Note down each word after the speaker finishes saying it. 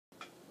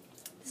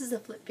This is a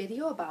flip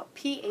video about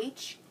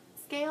pH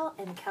scale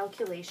and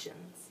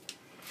calculations.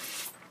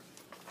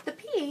 The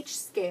pH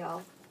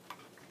scale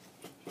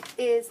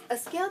is a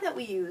scale that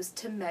we use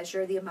to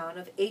measure the amount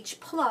of H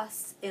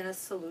plus in a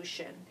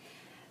solution.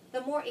 The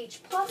more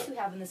H plus you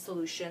have in the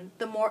solution,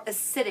 the more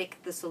acidic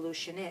the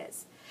solution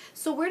is.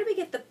 So where do we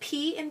get the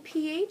P in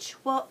pH?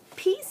 Well,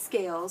 P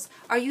scales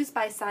are used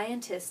by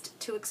scientists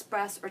to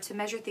express or to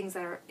measure things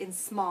that are in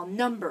small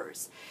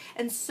numbers.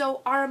 And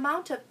so our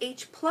amount of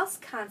H plus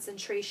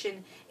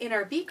concentration in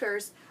our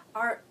beakers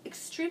are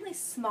extremely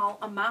small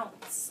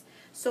amounts.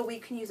 So we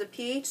can use a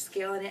pH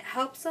scale and it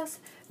helps us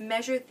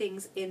measure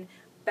things in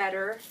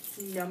better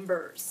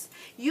numbers.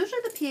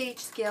 Usually the pH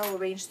scale will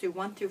range through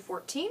 1 through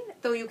 14,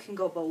 though you can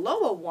go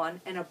below a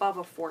 1 and above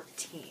a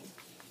 14.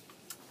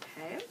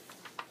 Okay.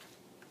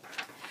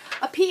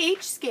 A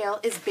pH scale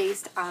is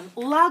based on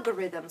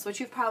logarithms, which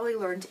you've probably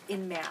learned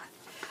in math.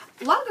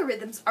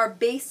 Logarithms are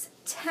base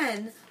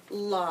 10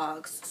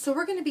 logs. So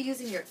we're going to be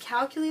using your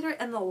calculator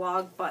and the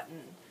log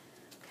button.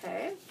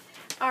 Okay?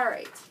 All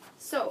right.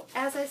 So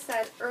as I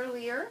said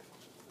earlier,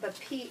 the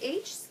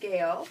pH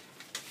scale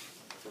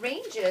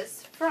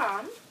ranges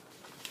from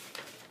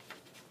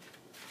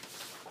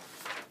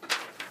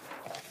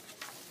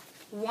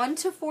 1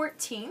 to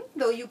 14,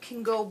 though you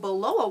can go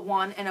below a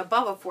 1 and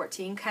above a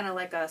 14, kind of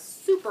like a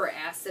super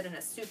acid and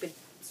a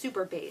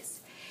super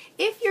base.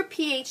 If your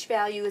pH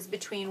value is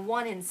between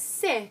 1 and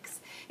 6,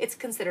 it's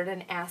considered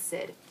an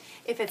acid.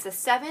 If it's a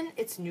 7,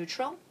 it's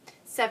neutral.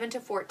 7 to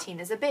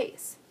 14 is a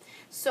base.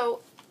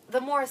 So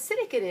the more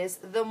acidic it is,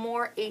 the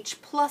more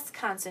H plus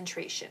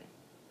concentration.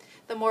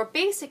 The more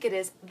basic it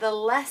is, the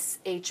less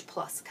H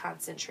plus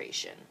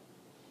concentration.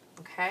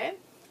 Okay?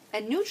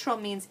 And neutral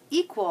means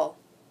equal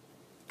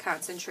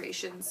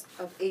concentrations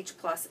of H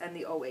plus and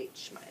the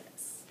OH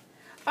minus.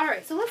 All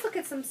right, so let's look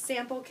at some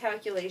sample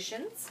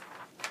calculations.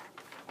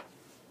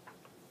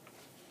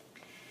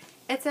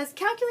 It says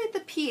calculate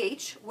the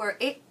pH where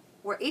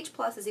H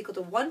plus is equal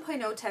to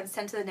 1.0 times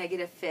 10 to the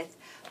negative fifth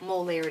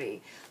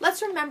molarity.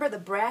 Let's remember the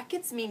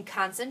brackets mean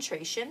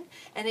concentration,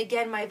 and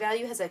again my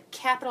value has a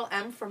capital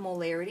M for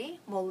molarity.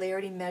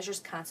 Molarity measures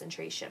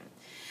concentration.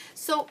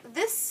 So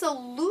this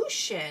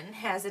solution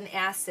has an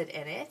acid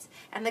in it,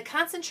 and the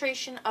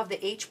concentration of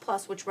the H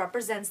plus, which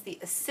represents the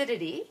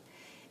acidity,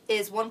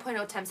 is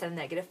 1.0 times 10 to the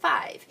negative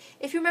 5.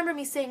 If you remember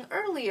me saying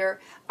earlier,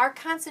 our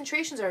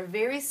concentrations are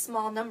very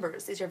small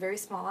numbers. These are very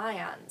small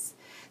ions.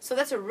 So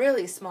that's a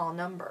really small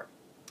number.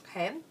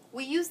 Okay?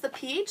 We use the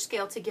pH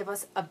scale to give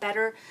us a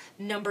better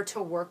number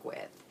to work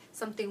with.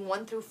 Something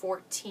 1 through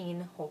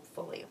 14,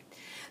 hopefully.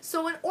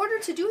 So in order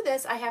to do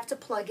this, I have to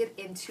plug it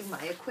into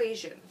my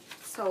equation.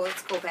 So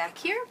let's go back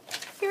here.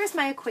 Here's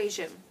my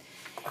equation.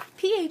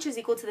 pH is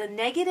equal to the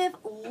negative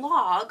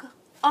log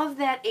of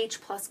that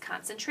H plus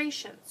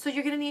concentration. So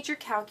you're going to need your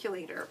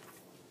calculator.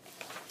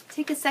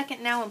 Take a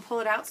second now and pull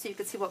it out so you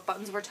can see what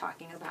buttons we're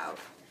talking about.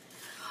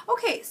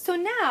 Okay, so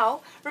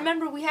now,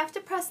 remember we have to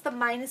press the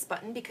minus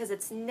button because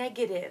it's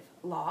negative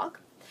log.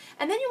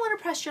 And then you want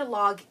to press your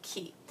log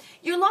key.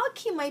 Your log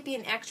key might be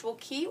an actual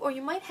key, or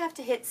you might have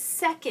to hit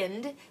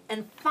second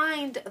and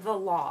find the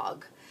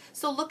log.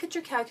 So look at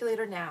your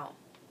calculator now.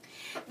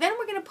 Then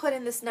we're going to put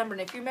in this number,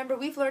 and if you remember,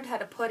 we've learned how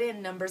to put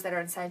in numbers that are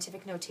in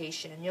scientific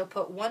notation. You'll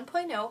put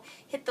 1.0,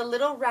 hit the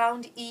little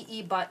round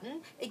EE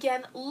button.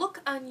 Again, look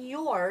on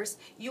yours.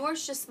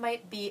 Yours just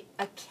might be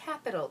a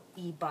capital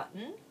E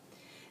button.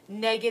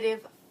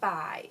 Negative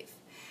 5.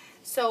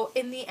 So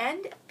in the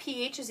end,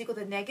 pH is equal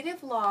to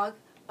negative log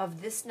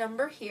of this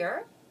number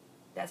here.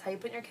 That's how you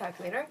put in your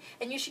calculator.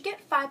 And you should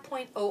get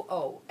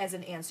 5.00 as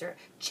an answer.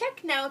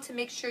 Check now to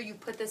make sure you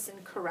put this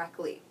in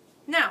correctly.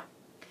 Now,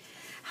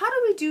 how do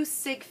we do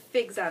Sig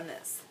Figs on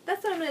this?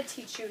 That's what I'm going to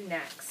teach you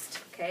next.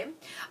 Okay.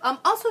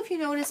 Also, if you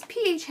notice,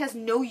 pH has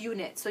no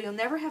unit, so you'll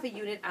never have a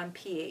unit on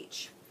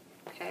pH.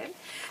 Okay.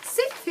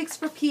 Sig Figs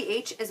for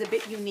pH is a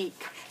bit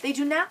unique. They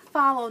do not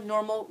follow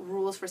normal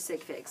rules for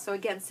Sig Figs. So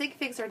again, Sig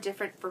Figs are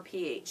different for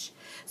pH.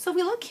 So if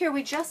we look here,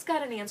 we just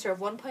got an answer of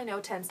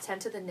 1.0 times 10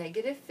 to the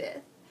negative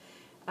fifth.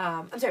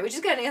 We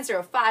just got an answer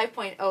of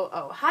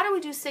 5.00. How do we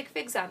do Sig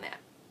Figs on that?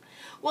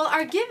 Well,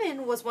 our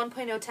given was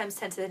 1.0 times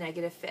 10 to the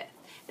negative fifth.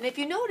 And if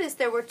you notice,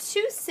 there were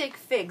 2 Sig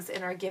Figs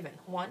in our given.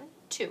 1,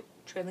 2.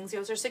 Trailing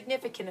zeros are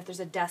significant if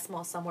there's a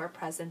decimal somewhere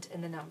present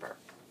in the number.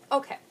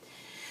 Okay.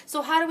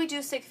 So how do we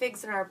do Sig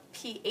Figs in our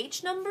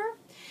pH number?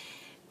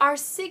 Our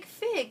Sig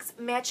Figs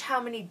match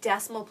how many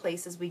decimal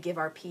places we give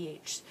our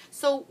pH.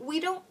 So we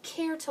don't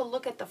care to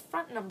look at the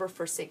front number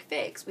for Sig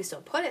Figs. We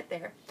still put it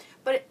there.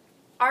 But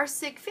our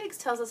Sig Figs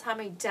tells us how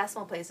many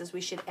decimal places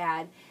we should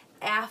add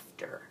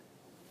after.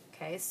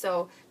 Okay,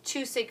 so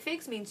 2 Sig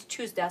Figs means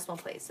 2 decimal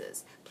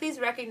places.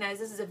 Please recognize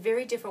this is a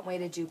very different way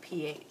to do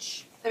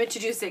to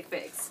do Sig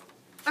Figs.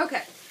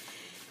 Okay.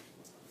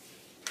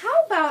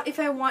 How about if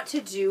I want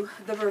to do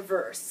the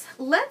reverse?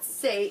 Let's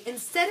say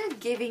instead of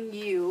giving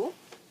you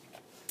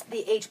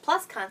the H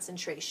plus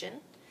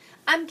concentration,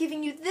 I'm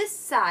giving you this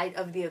side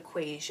of the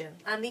equation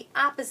on the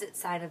opposite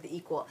side of the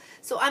equal.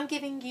 So I'm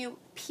giving you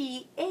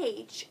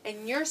pH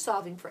and you're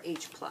solving for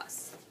H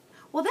plus.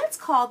 Well, that's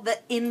called the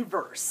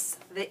inverse.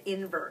 The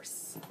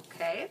inverse,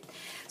 okay?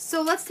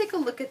 So let's take a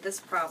look at this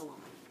problem.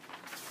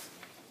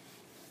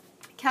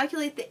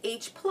 Calculate the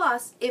H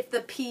plus if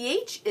the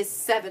pH is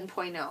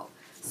 7.0.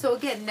 So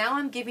again, now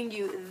I'm giving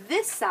you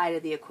this side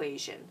of the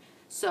equation.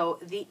 So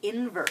the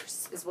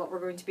inverse is what we're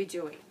going to be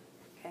doing,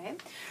 okay?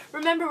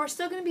 Remember, we're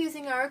still going to be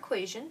using our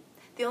equation.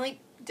 The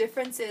only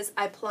difference is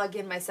I plug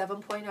in my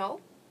 7.0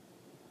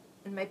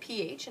 and my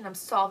pH, and I'm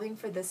solving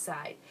for this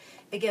side.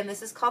 Again,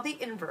 this is called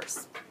the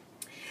inverse.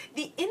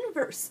 The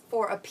inverse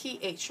for a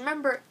pH,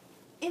 remember,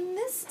 in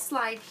this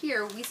slide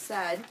here, we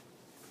said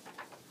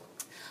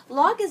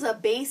log is a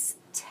base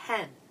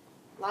 10.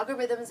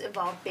 Logarithms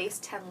involve base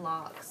 10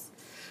 logs.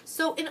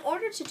 So in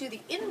order to do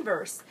the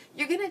inverse,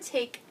 you're going to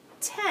take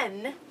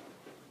 10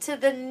 to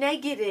the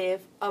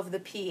negative of the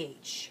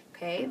pH,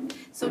 okay?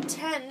 So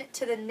 10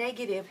 to the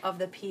negative of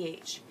the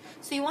pH.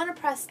 So you want to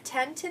press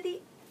 10 to the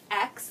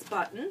X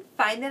button,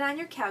 find it on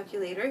your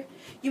calculator.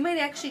 You might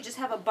actually just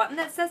have a button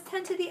that says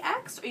 10 to the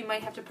X, or you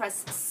might have to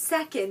press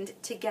second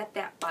to get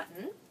that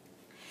button.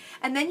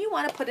 And then you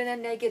want to put in a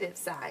negative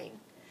sign,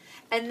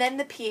 and then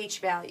the pH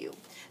value.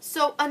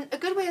 So a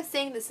good way of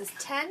saying this is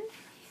 10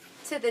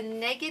 to the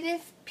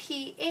negative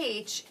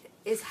pH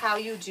is how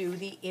you do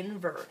the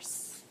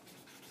inverse.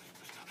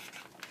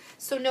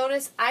 So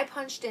notice I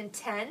punched in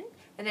 10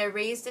 and I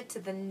raised it to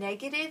the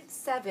negative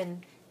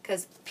 7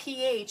 because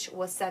pH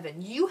was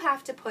 7. You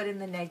have to put in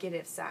the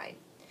negative sign.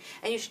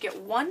 And you should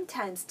get 1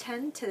 times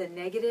 10 to the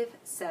negative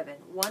 7.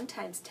 1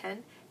 times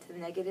 10 to the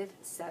negative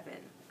 7.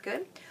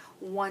 Good?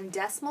 1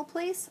 decimal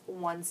place,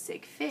 1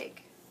 sig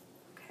fig.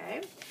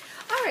 Okay?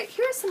 All right,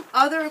 here are some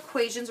other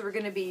equations we're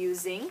going to be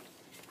using.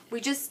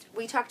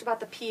 We talked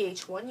about the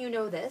pH one. You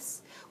know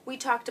this. We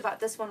talked about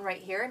this one right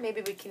here.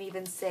 Maybe we can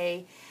even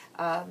say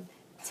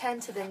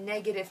 10 to the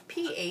negative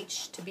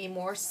pH to be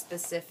more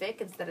specific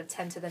instead of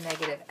 10 to the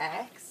negative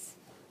X.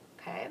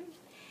 Okay?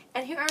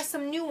 And here are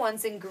some new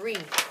ones in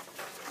green.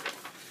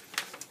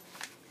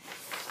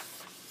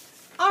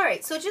 All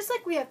right, so just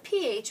like we have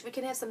pH, we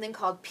can have something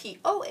called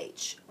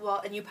POH. Well,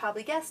 and you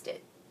probably guessed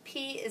it.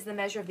 P is the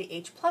measure of the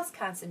H plus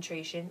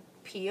concentration.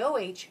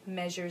 POH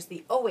measures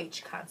the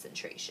OH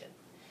concentration.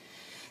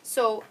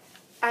 So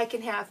I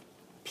can have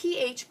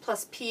pH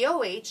plus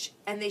POH,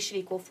 and they should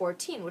equal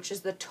 14, which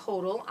is the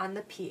total on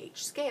the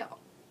pH scale.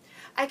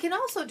 I can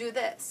also do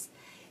this.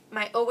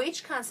 My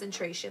OH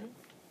concentration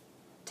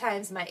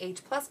times my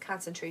H plus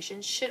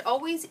concentration should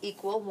always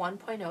equal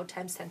 1.0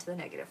 times 10 to the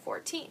negative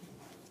 14.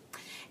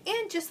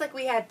 And just like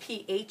we had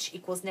pH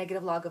equals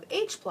negative log of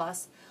H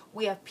plus,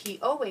 we have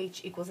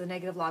POH equals the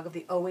negative log of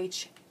the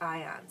OH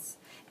ions.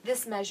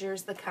 This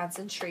measures the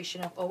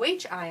concentration of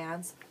OH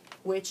ions,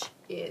 which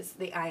is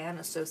the ion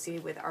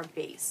associated with our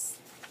base.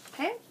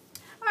 Okay?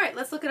 All right,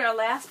 let's look at our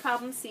last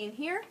problem seen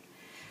here.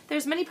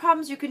 There's many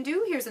problems you can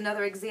do. Here's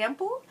another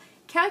example.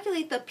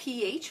 Calculate the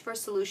pH for a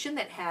solution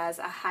that has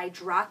a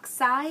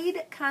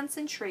hydroxide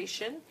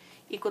concentration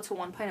equal to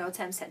 1.0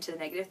 times 10 to the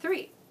negative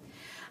 3.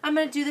 I'm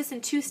going to do this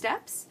in 2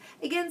 steps.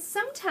 Again,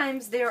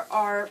 sometimes there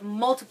are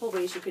multiple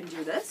ways you can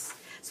do this.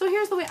 So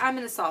here's the way I'm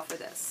going to solve for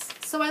this.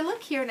 So I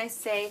look here and I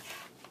say,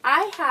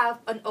 I have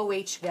an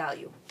OH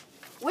value.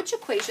 Which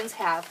equations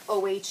have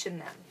OH in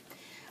them?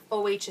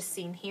 OH is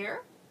seen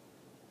here.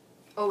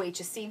 OH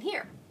is seen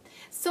here.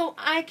 So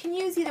I can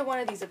use either one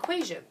of these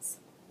equations.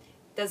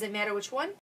 Doesn't matter which one.